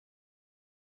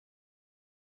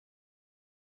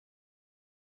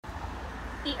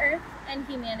The earth and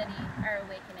humanity are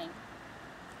awakening.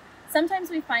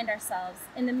 Sometimes we find ourselves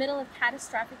in the middle of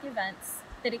catastrophic events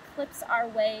that eclipse our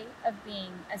way of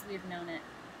being as we've known it.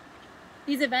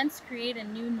 These events create a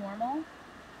new normal,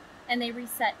 and they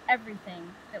reset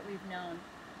everything that we've known.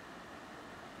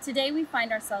 Today we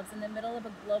find ourselves in the middle of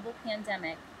a global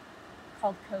pandemic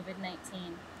called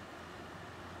COVID-19.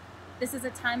 This is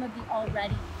a time of the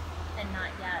already and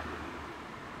not yet.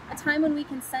 A time when we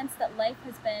can sense that life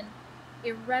has been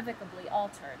irrevocably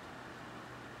altered.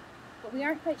 But we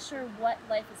aren't quite sure what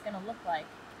life is going to look like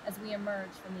as we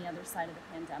emerge from the other side of the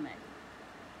pandemic.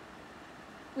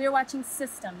 We are watching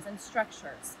systems and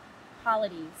structures,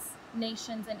 polities,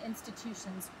 nations and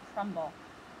institutions crumble.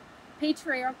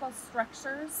 Patriarchal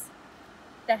structures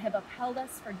that have upheld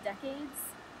us for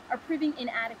decades are proving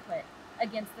inadequate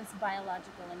against this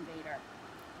biological invader.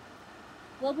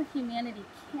 Global humanity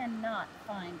cannot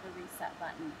find the reset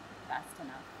button fast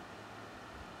enough.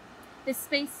 This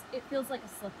space, it feels like a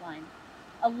slip line,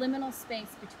 a liminal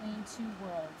space between two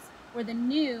worlds, where the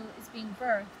new is being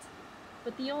birthed,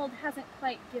 but the old hasn't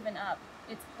quite given up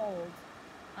its hold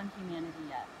on humanity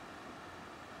yet.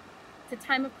 It's a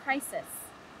time of crisis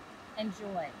and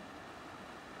joy,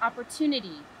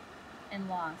 opportunity and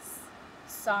loss,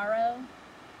 sorrow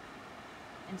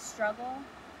and struggle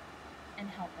and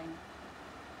helping,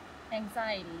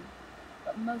 anxiety,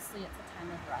 but mostly it's a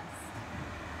time of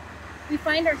rest. We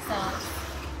find ourselves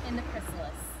in the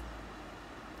chrysalis.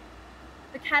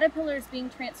 The caterpillar is being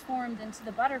transformed into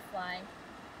the butterfly,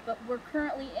 but we're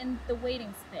currently in the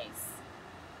waiting space,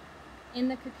 in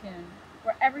the cocoon,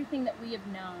 where everything that we have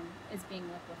known is being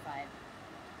liquefied.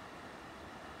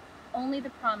 Only the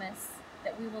promise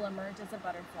that we will emerge as a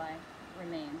butterfly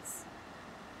remains.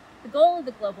 The goal of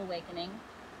the Global Awakening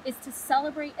is to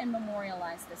celebrate and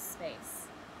memorialize this space.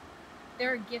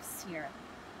 There are gifts here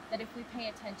that if we pay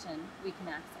attention, we can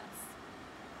access.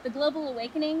 The Global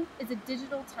Awakening is a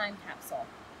digital time capsule.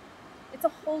 It's a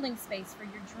holding space for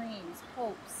your dreams,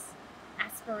 hopes,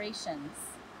 aspirations,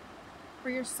 for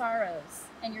your sorrows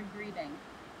and your grieving.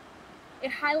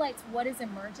 It highlights what is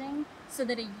emerging so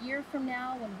that a year from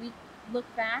now, when we look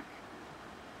back,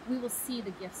 we will see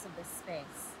the gifts of this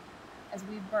space as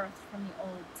we birth from the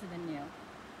old to the new.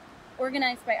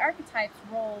 Organized by archetypes,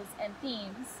 roles, and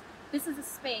themes, this is a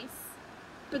space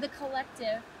for the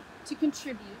collective to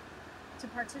contribute, to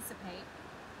participate,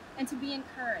 and to be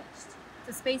encouraged. It's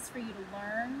a space for you to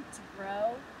learn, to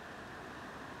grow,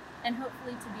 and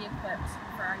hopefully to be equipped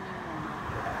for our new normal.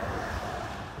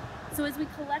 So as we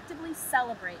collectively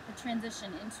celebrate the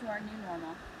transition into our new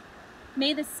normal,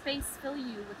 may this space fill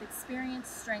you with experience,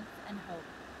 strength, and hope.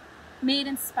 May it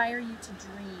inspire you to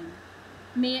dream.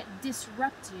 May it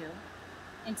disrupt you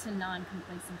into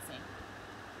non-complacency.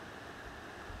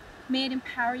 May it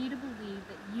empower you to believe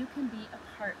that you can be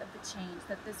a part of the change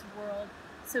that this world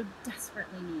so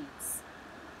desperately needs.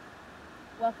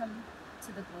 Welcome to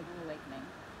the Global Awakening.